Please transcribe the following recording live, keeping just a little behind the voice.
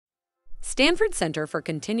Stanford Center for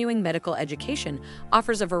Continuing Medical Education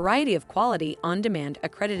offers a variety of quality, on-demand,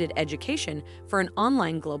 accredited education for an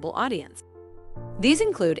online global audience. These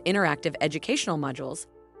include interactive educational modules,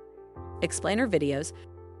 explainer videos,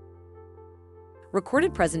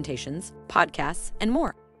 recorded presentations, podcasts, and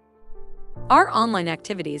more. Our online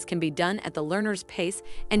activities can be done at the learner's pace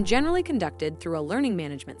and generally conducted through a learning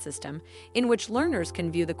management system in which learners can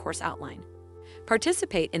view the course outline,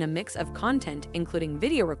 participate in a mix of content including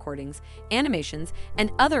video recordings, animations,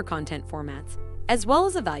 and other content formats, as well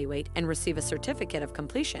as evaluate and receive a certificate of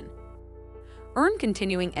completion. Earn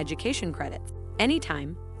continuing education credits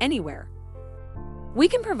anytime, anywhere. We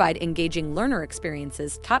can provide engaging learner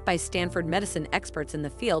experiences taught by Stanford medicine experts in the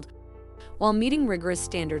field while meeting rigorous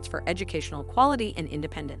standards for educational quality and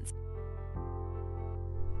independence.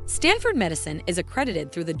 Stanford Medicine is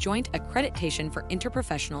accredited through the Joint Accreditation for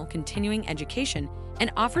Interprofessional Continuing Education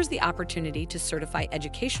and offers the opportunity to certify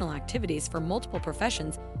educational activities for multiple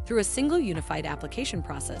professions through a single unified application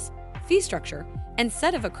process, fee structure, and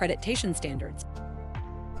set of accreditation standards.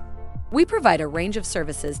 We provide a range of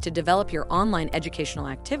services to develop your online educational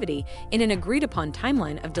activity in an agreed-upon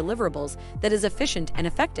timeline of deliverables that is efficient and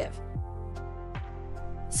effective.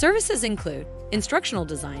 Services include instructional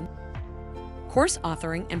design, course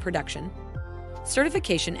authoring and production,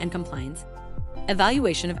 certification and compliance,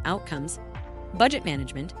 evaluation of outcomes, budget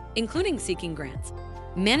management, including seeking grants,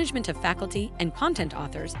 management of faculty and content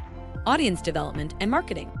authors, audience development, and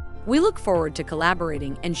marketing. We look forward to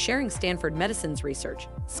collaborating and sharing Stanford Medicine's research,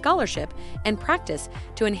 scholarship, and practice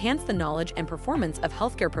to enhance the knowledge and performance of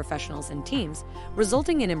healthcare professionals and teams,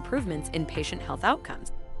 resulting in improvements in patient health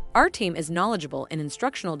outcomes. Our team is knowledgeable in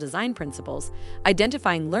instructional design principles,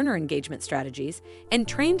 identifying learner engagement strategies, and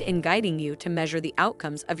trained in guiding you to measure the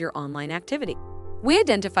outcomes of your online activity. We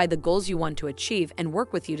identify the goals you want to achieve and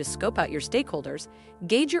work with you to scope out your stakeholders,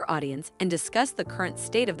 gauge your audience, and discuss the current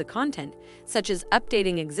state of the content, such as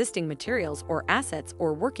updating existing materials or assets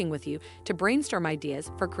or working with you to brainstorm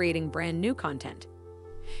ideas for creating brand new content.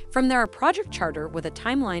 From there, a project charter with a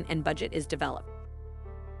timeline and budget is developed.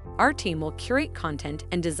 Our team will curate content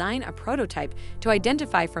and design a prototype to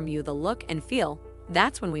identify from you the look and feel.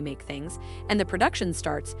 That's when we make things, and the production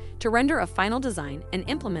starts to render a final design and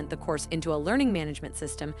implement the course into a learning management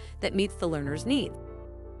system that meets the learner's needs.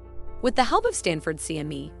 With the help of Stanford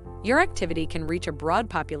CME, your activity can reach a broad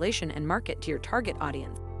population and market to your target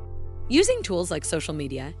audience. Using tools like social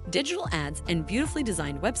media, digital ads, and beautifully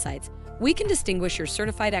designed websites, we can distinguish your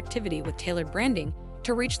certified activity with tailored branding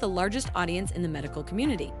to reach the largest audience in the medical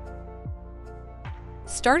community.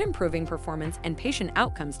 Start improving performance and patient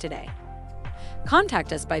outcomes today.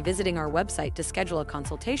 Contact us by visiting our website to schedule a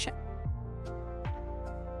consultation.